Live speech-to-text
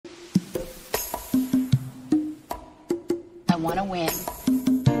wanna win.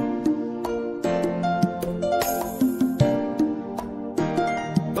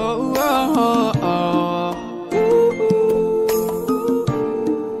 Oh, oh, oh, oh. Ooh, ooh.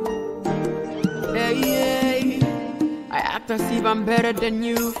 Hey, hey. I act as if I'm better than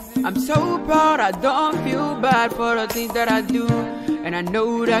you. I'm so proud, I don't feel bad for the things that I do. And I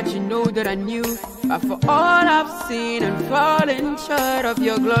know that you know that I knew. But for all I've seen and fallen short of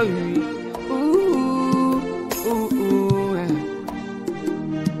your glory. Ooh, ooh, ooh.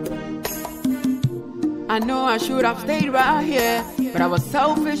 I know I should have stayed right here, but I was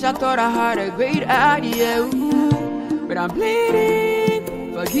selfish, I thought I had a great idea. Ooh, but I'm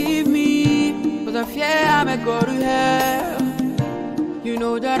bleeding, forgive me, cause I fear I may go to hell. You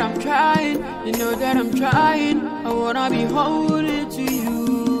know that I'm trying, you know that I'm trying. I wanna be holy to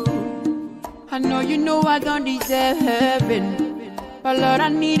you. I know you know I don't deserve heaven, but Lord, I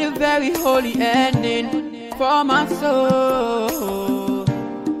need a very holy ending for my soul,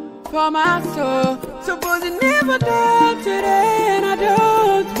 for my soul. Suppose you never die today and I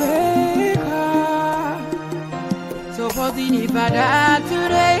don't wake up. Supposing if I die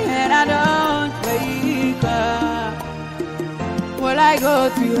today and I don't wake up, will I go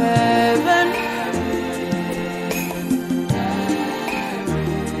to heaven?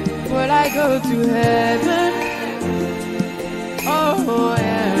 Will I go to heaven? Oh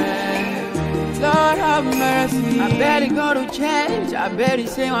yeah. Lord have mercy. I barely go to church, I barely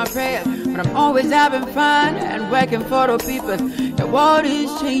say my prayers, but I'm always having fun and working for the people. The world is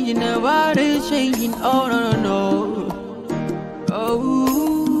changing, the world is changing. Oh no, no, no.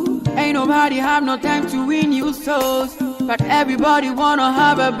 Oh, ain't nobody have no time to win new souls, but everybody wanna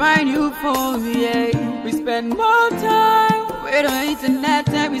have a brand new phone, yeah. We spend more time with the internet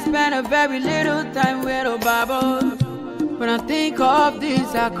and we spend a very little time with the Bible. When I think of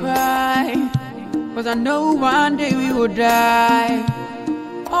this I cry, cause I know one day we will die.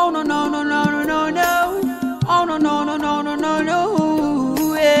 Oh no, no, no, no, no, no, no. Oh no, no, no, no, no, no,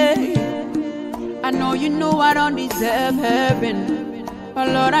 no, yeah. I know you know I don't deserve heaven, but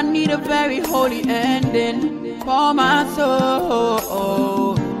Lord, I need a very holy ending for my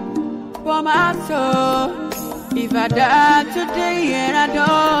soul, for my soul. If I die today and I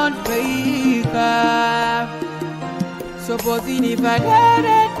don't wake up, supposing if I die,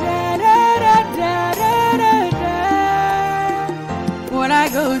 when I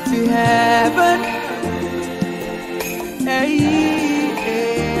go to heaven, hey,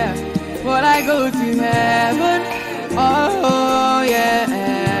 yeah. When I go to heaven, oh yeah.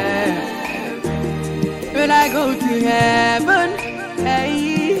 When I go to heaven,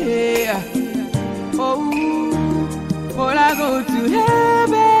 hey, yeah. Oh, when I go to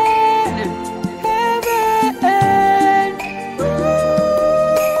heaven, heaven. Ooh.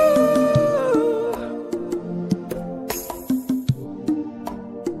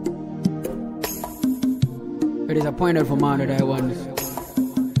 It is appointed for man that I want,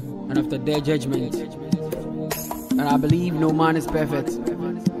 and after their judgment. And I believe no man is perfect,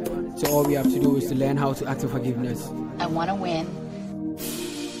 so all we have to do is to learn how to act with forgiveness. I wanna win.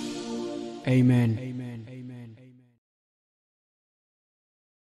 Amen.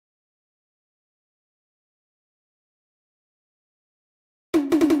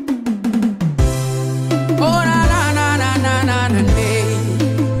 Oh na na na na na na na.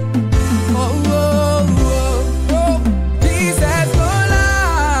 Oh oh oh oh. Jesus for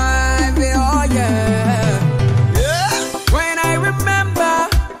life, oh yeah. Yeah. When I remember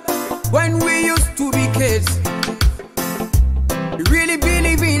when we used to be kids, we really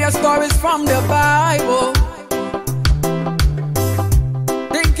believe in the stories from the Bible,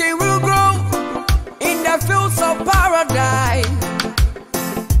 thinking we'll grow in the fields of paradise.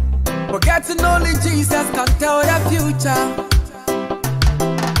 Forgetting only Jesus can tell the future.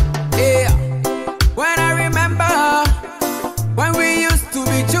 Yeah. When I remember when we used to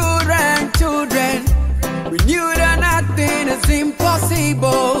be children, we knew that nothing is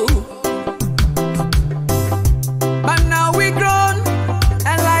impossible. But now we're grown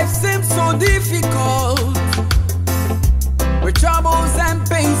and life seems so difficult, with troubles and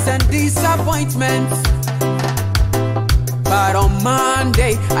pains and disappointments. But on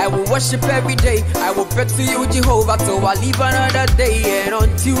Monday, I will worship every day. I will pray to you, Jehovah, so I live another day. And on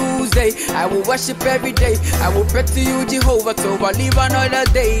Tuesday, I will worship every day. I will pray to you, Jehovah, so I live another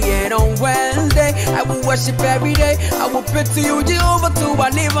day. And on Wednesday, I will worship every day. I will pray to you, Jehovah, so I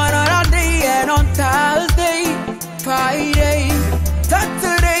live another day. And on Thursday, Friday,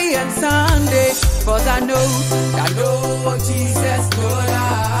 Saturday, and Sunday, cause I know Jesus no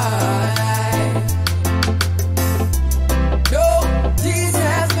lie.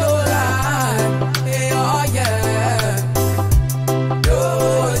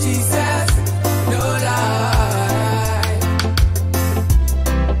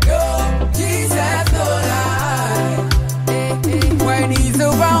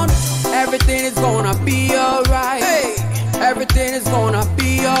 everything is gonna be alright. Hey. Everything is gonna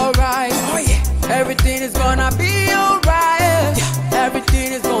be alright. Oh, yeah. Everything is gonna be alright. Yeah.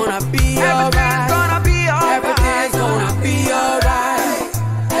 Everything is gonna be alright. Everything is gonna be alright.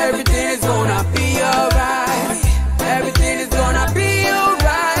 Everything is gonna be alright. Everything is gonna be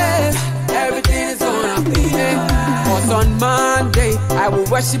alright. Everything is gonna be alright. Cause on Monday, I will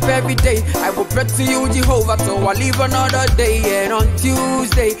worship every day. I will pray to you, Jehovah, so I'll live another day. And on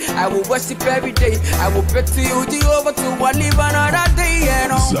Tuesday, I will worship every day. I will pray to you, Jehovah, so I'll live another day.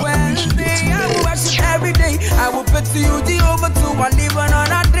 And on Wednesday, I will worship every day. I will pray to you, Jehovah, so I'll live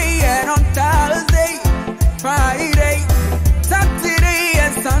another day. And on Thursday, Friday, Saturday,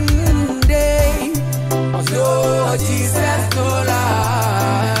 and Sunday, oh Jesus, no lie.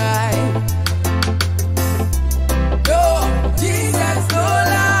 Oh Jesus, no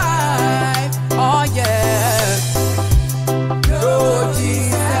lie. Oh yeah. Oh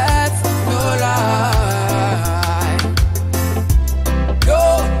Jesus, no lie.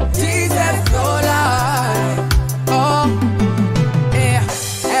 Oh Jesus, no lie. Oh yeah.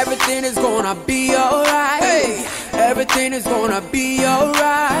 Everything is gonna be alright. Hey. Everything is gonna be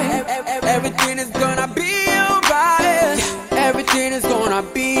alright. Everything is gonna be alright. Everything is gonna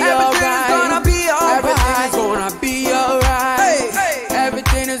be alright. Everything is gonna be alright.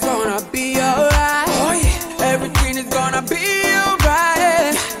 Everything is gonna be alright. Everything is gonna be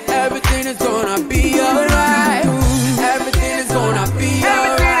alright. Everything is gonna be alright. Everything is gonna be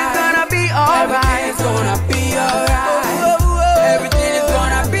alright. Everything is gonna be alright. Everything is gonna be alright. Everything is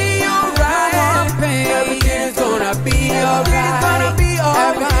gonna be alright. Everything is gonna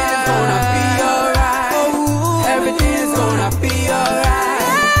be alright. Everything is gonna be alright.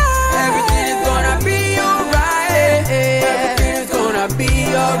 Everything is gonna be alright. Everything is gonna be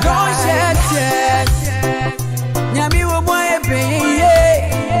alright. Nyame wo boy be.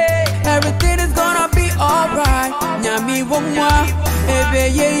 Everything is gonna be alright. Nyame wo moi ebe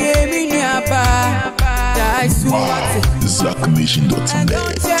ye mi nyaba. ZackNation.net.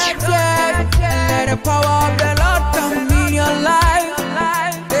 Let the power of the Lord come in your life.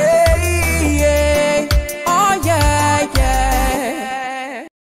 Hey, yeah. Oh yeah, yeah.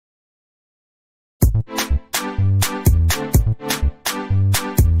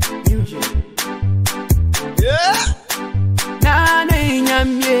 Yeah. Nane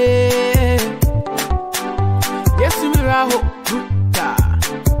Nyame. Yesu miraho buta.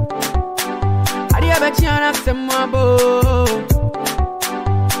 Adia betiana semabo.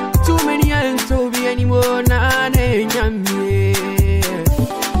 Too many ain't to be anymore. Nane Nyame.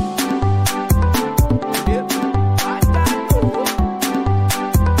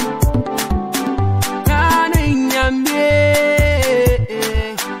 Nane Nyame.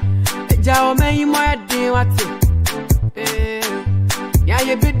 Jawo me mo ade wate. Ya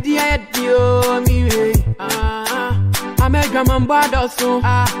ye bedi ya dio mi we. Amega mambado so.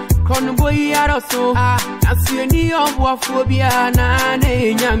 Kono boy ya so. Asie ni obo afobia na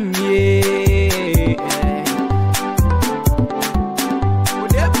Nyame.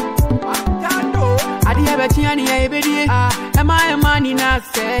 Adia betiani ya ebedi. Ema mani na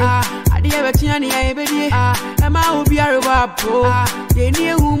say. Adia betiani ya ebedi. Ema obi arwa po. Ye ni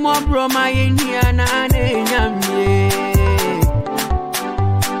hu mo bro ma ye ni na Nyame.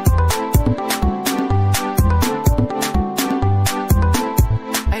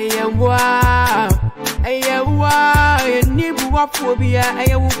 Wow, ni buwa phobia,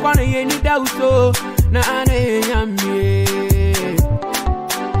 aye ukwana ye ni dauso na Nyame.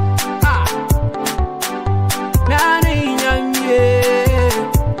 Na Nyame.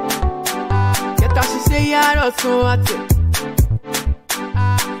 Keta shi se ya ro so ate.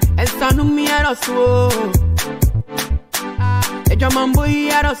 Esanu mi ya ro so. Ejo mambo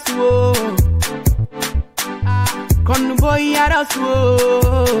ya ro so. Konu boy ya ro so.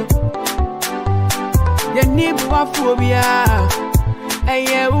 Ye ni buwa phobia.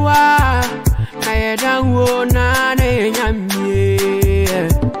 Aye wa na ye danwo na Nyame.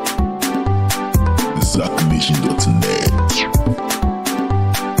 ZackNation.net.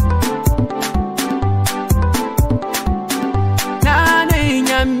 Na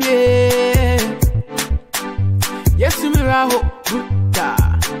Nyame. Yesu miraho buta.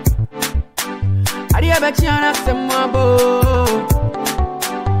 Adia betiana semabo.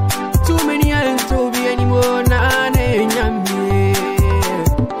 Too many ain't to be anymore. Na Nyame.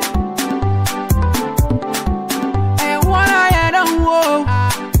 And what I don't wo,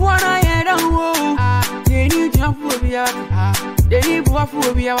 what I don't wo. They need you for me. They need you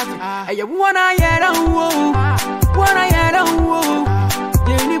for me. I what I don't wo, what I don't wo.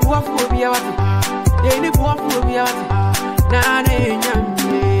 They need you for me. They need you for me. Na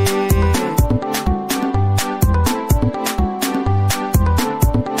Nyame.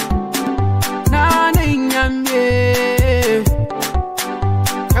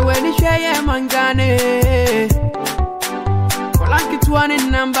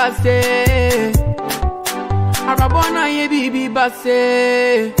 in number say Arabona ye bibi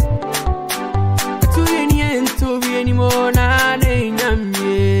basse to any end to be anymore na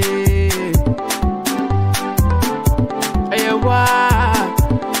Nyame ewa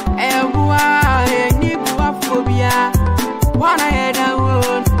ni buafobia wana heda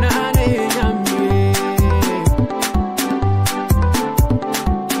won na Nyame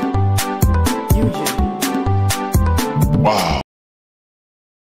wow.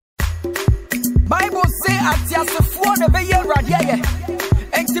 Bible say atiasefo na be ye rade ye.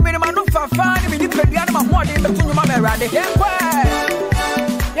 Enti me ma no fafa ni me ni pedua na ma ho de betu nyuma me rade. Ye kwa.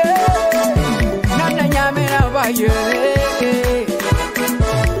 Na Nyame na ba ye.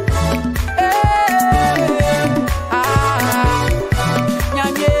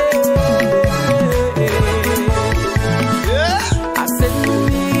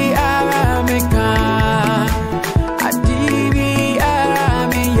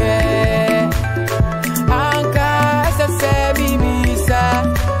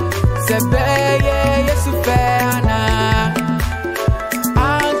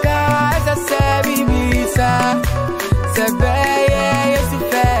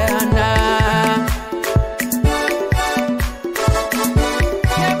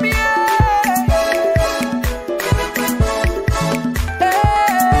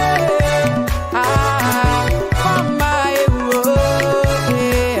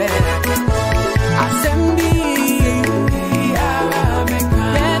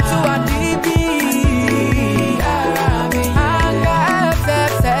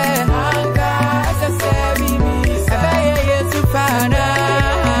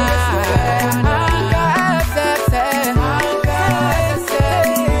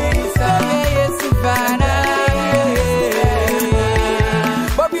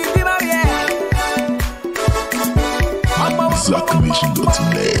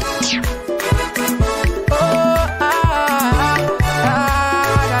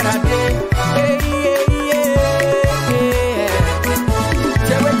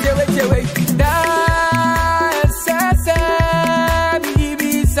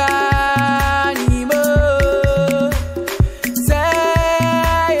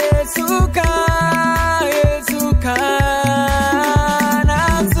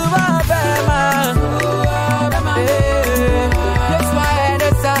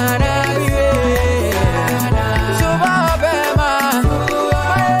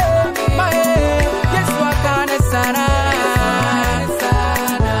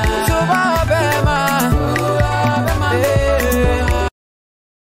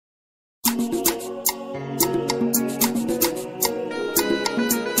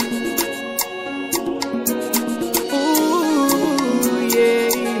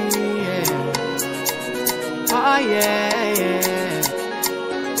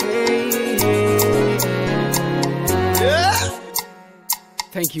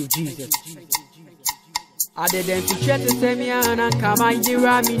 Thank you, Jesus. I didn't chat to say me Anka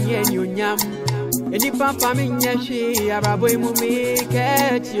Mayira me and you Nyame. Any papa me nyashi arabo mu me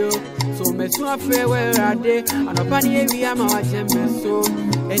catch you. So me so farewell ade and upon here we am our so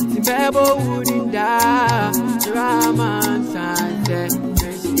enti bebo wouldn't die. Drama Sante.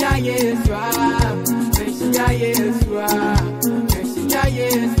 Messia Yeswa. Messia Yeswa. Messia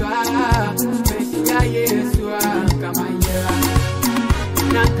Yeswa. Messia Yeswa. Come on here.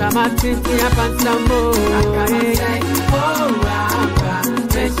 Nakama titi apansambo Anka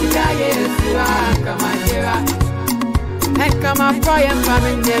Messia Yesu Anka Mayira Ekama proye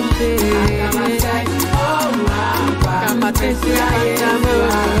mpame nyeshe Kama Messia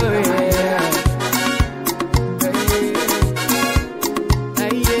Yesu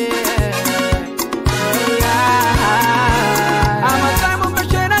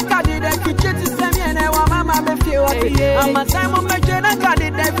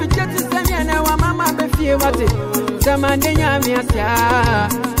Samande Nyame asia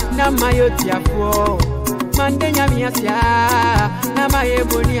na mayoti afo Mande Nyame asia na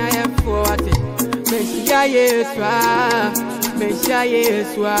mayeboni ayefo ate Messia Yesu Messia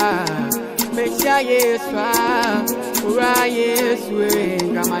Yesu Messia Yesu ura Yesu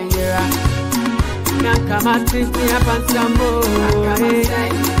ngama yera Nakama titi apansambo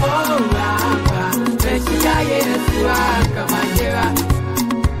Messia Yesu ngama yera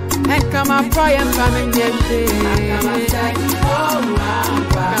Ekama proye mpame nyeshe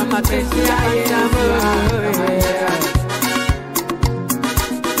Kama Messia Yesu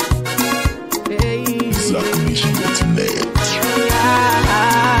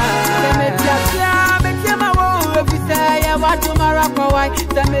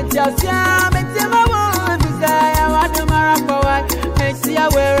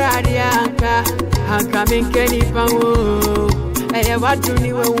coming Kenny Pango. I what do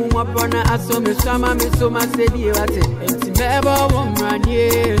you want upon a summer summer, Miss Soma said you at it. It's never one run ye,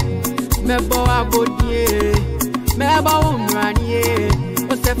 Mebo Abodie, Mebo run ye,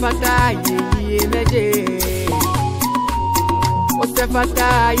 Osefata ye, Mede, Osefata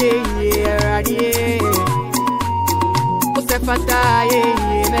ye, Radie, Osefata ye,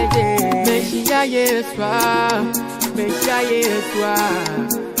 Mede, Meshia Yeswa, Meshia Yeswa.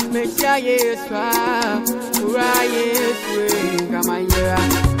 Meshia Yeswa, Ura Yeswe, Mayira,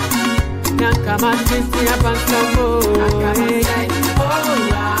 Anka Masisi Abansamo,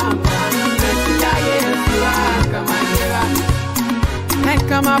 Meshia Yeswa, Mayira,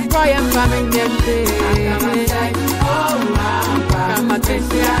 Anka Mapoya Family, Meshia Yeswa,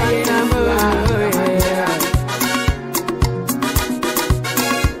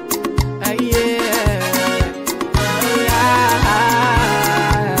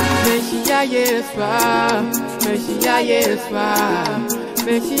 Yeswa, Meshia Yeswa,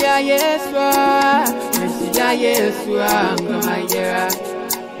 Meshia Yeswa, Meshia Yeswa, Mayira,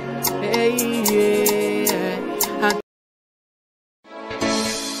 hey yeah.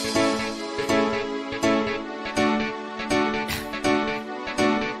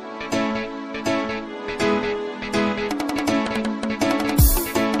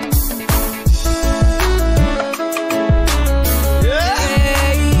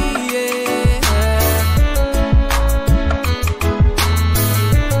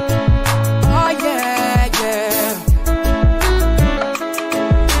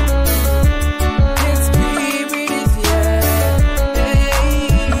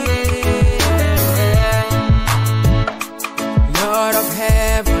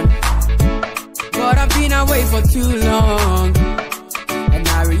 For too long, and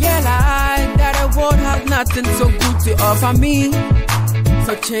I realized that the world has nothing so good to offer me.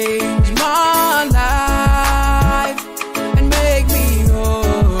 So change my life and make me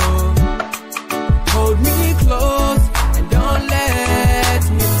whole. Hold me close and don't let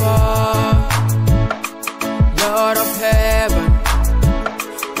me fall. Lord of heaven,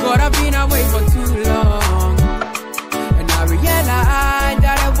 God, I've been away for too long, and I realized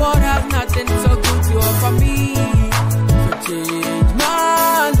that the world has nothing so good to offer me. So change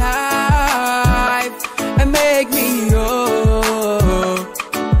my life and make me whole.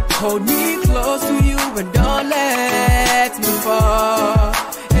 Hold me close to you and don't let me fall.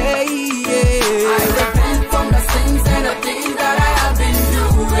 Hey, yeah. I repent from the sins and the things that I have been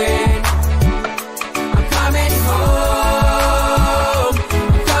doing. I'm coming home.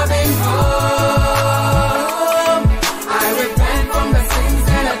 I'm coming home. I repent from the sins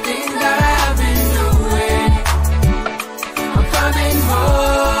and the things that I have been doing. I'm coming home.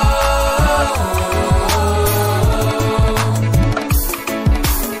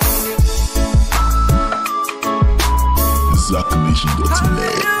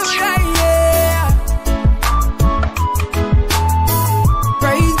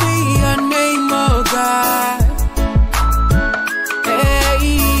 Praise be your name, oh God. Hey,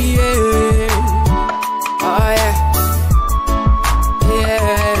 yeah. Oh yeah.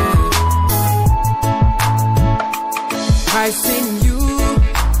 Yeah. Christ in you,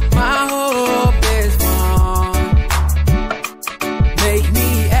 my hope is found. Make me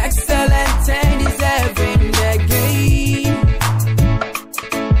excellent and deserving again.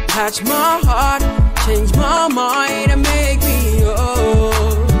 Touch my heart, change my mind and make me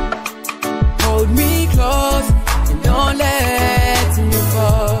whole. Hold me close and don't let me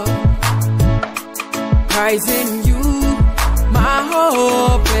fall. Christ in you, my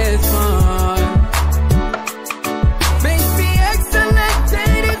hope is found. Make me excellent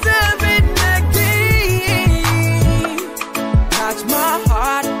and deserving again. Touch my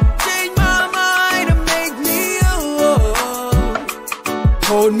heart, change my mind and make me whole.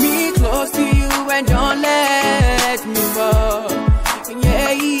 Hold me close to you and don't let me fall.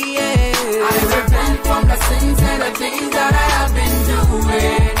 Yeah, yeah. I repent from the sins and the things that I have been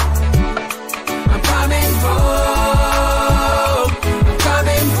doing. I'm coming home.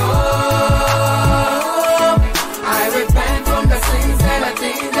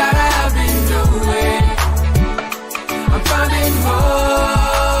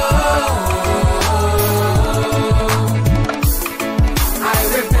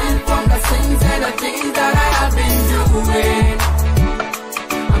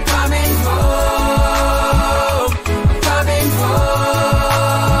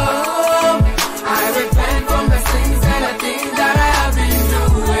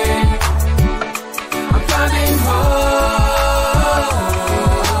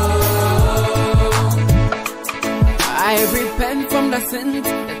 the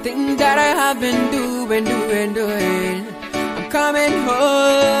things that I have been doing. I'm coming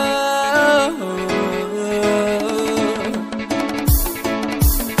home.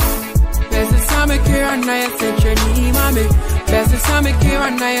 Best is some care and I century, mommy. Best is some care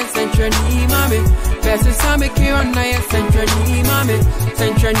and I century, mommy. Best is some care and I century, mommy.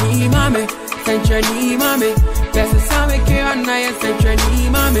 Century, mommy. Century, mommy. Best is some care and I century,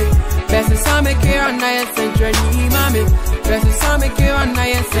 mommy. Best is some care and I century, mommy. Best is some care and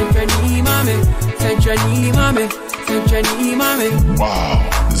I century, mommy. Century, mommy. Century, mommy. Wow,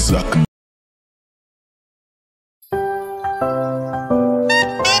 Zuck.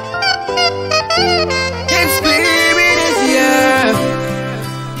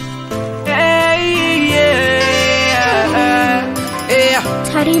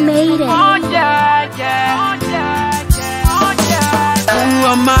 Teddy made it. Who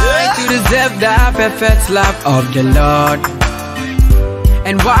am I to deserve the perfect love of the Lord?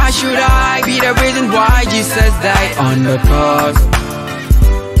 And why should I be the reason why Jesus died on the cross?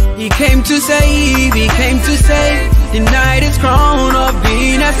 He came to save, denied his crown of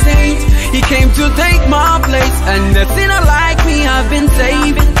being a saint. He came to take my place, and the sinner like me have been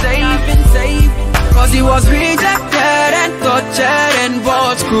saved. Cause he was rejected and tortured and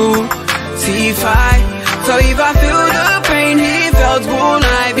was crucified. So if I feel the pain he felt, will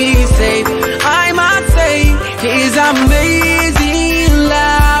I be saved? I must say, his amazing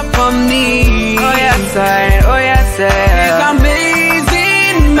love for me. Oh yes, his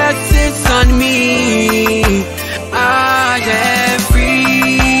amazing mercies on me. I am free.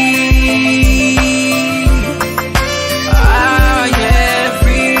 I am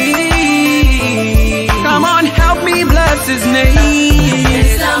free. Come on, help me bless his name.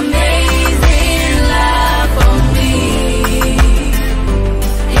 His amazing love for me.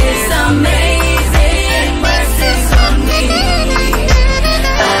 His amazing mercies on me.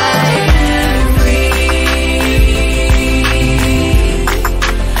 I am free.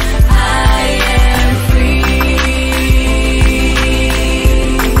 I am free.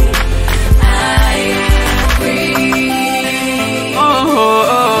 I am free.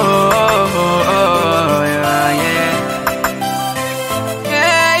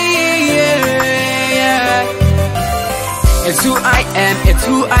 It's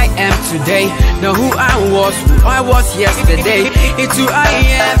who I am today. Not who I was yesterday. It's who I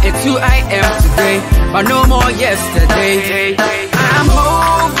am today. But no more yesterday. I'm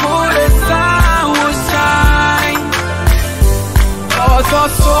hopeful the sun will shine. Oh,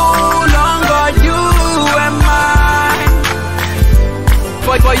 so long, God, you and mine.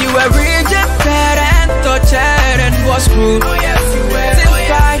 For you were rejected and tortured and was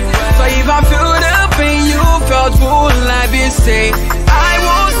crucified. So if I feel the pain you felt, will I be saved? I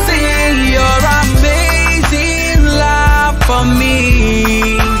will sing your amazing love for me.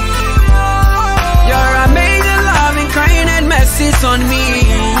 Your amazing loving kind and mercies on me.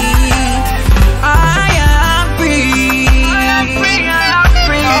 I am free. I am free.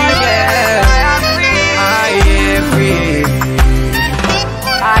 Oh yeah. I am free.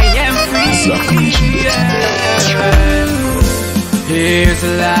 I am free. Yeah. His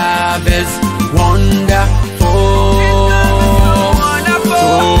love is wonderful,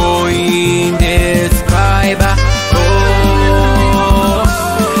 so indescribable,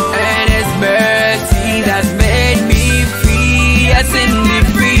 and his mercy has made me free, yes indeed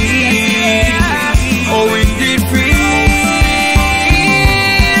free, oh indeed free.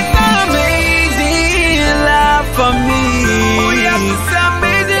 It's amazing love for me. Oh yes, it's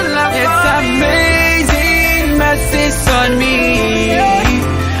amazing love for me. It's amazing mercies on me.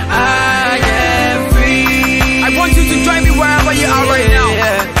 You are right now.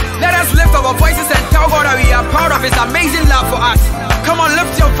 Let us lift our voices and tell God that we are proud of his amazing love for us. Come on,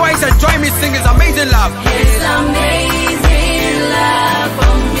 lift your voice and join me sing his amazing love. His amazing love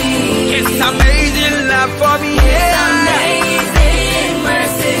for me. His amazing love for me. His amazing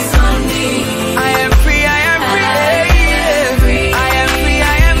mercies on me. I am free, I am free. I am free,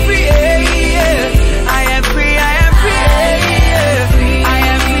 I am free. I am free, I am free. I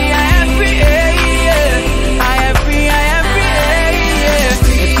am free, I am free. I am free, I am free.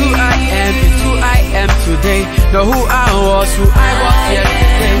 Today, know who I was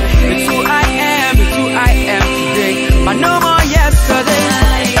yesterday. It's who I am today. But no more yesterday.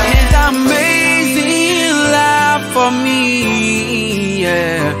 His amazing love for me,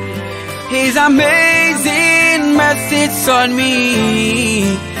 yeah. His amazing mercies on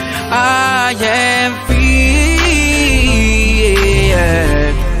me. I am free,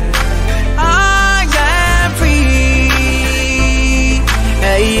 yeah. I am free,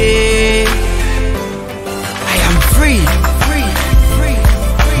 yeah. Free.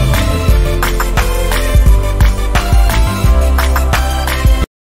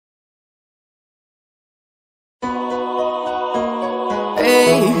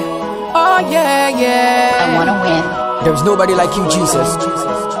 There's nobody like you, Jesus.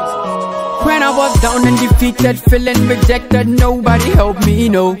 When I was down and defeated, feeling rejected, nobody helped me,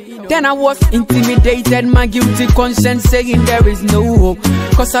 no. Then I was intimidated, my guilty conscience saying there is no hope.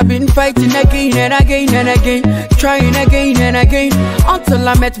 Cause I've been fighting again and again and again, trying again and again, until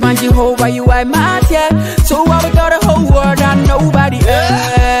I met my Jehovah, you are my dear. So I would tell the whole world and nobody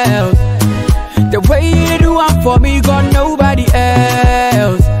else. The way you do it for me, God, nobody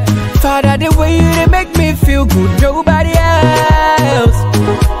else. Father, the way you make me feel good, nobody else.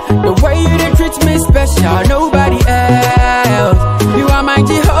 The way you treat me special, nobody else. You are my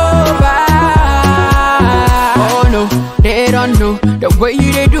Jehovah. Oh no, they don't know. The way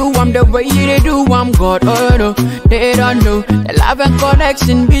you do, I'm the way you do, I'm God. Oh no, they don't know. The love and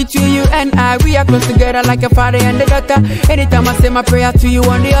connection between you and I, we are close together like a father and a daughter. Anytime I say my prayer to you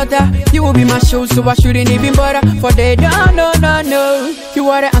on the altar, you will be my show, so I shouldn't even bother. For they don't know, no, no. You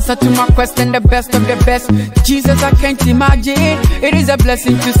are the answer to my question, the best of the best. Jesus, I can't imagine. It is a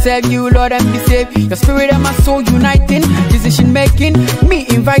blessing to serve you, Lord, and be saved. Your spirit and my soul uniting, decision making, me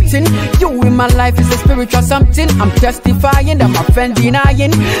inviting you in my life is a spiritual something. I'm testifying that my friend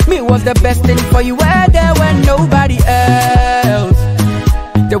denying me was the best thing for you. Where there when nobody else.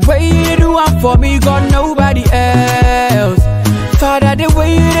 The way you do it for me, God, nobody else. Father, the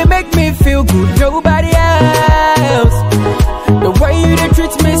way you make me feel good, nobody else. The way you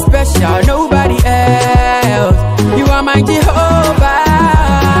treat me special, nobody else. You are my Jehovah.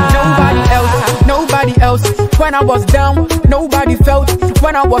 Nobody else, nobody else. When I was down, nobody felt.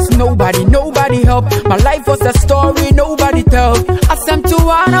 When I was nobody, nobody helped. My life was a story, nobody tells. Asem to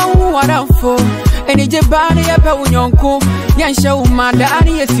one who I don't for. Any jebani epe unyonko. Yansha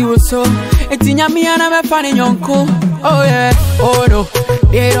umadani yes you so. Eti nyame ana me fani nyonko. Oh yeah, oh no,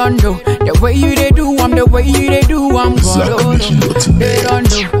 they don't know. The way you they do, I'm the way you they do, I'm God. Oh no, they don't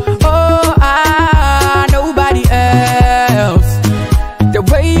know. Oh nobody else. The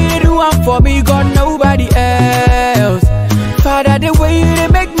way you do, I'm for me, God, nobody else. Father, the way you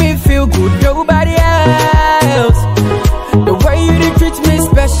make me feel good, nobody else. The way you treat me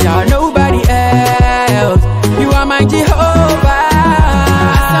special, nobody else. You are my Jehovah.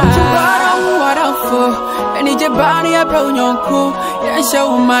 Any jebani ya bro nyonko, ya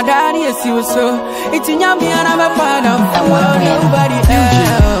show my daddy as you so. It's in Nyame and I'm a father. Nobody else.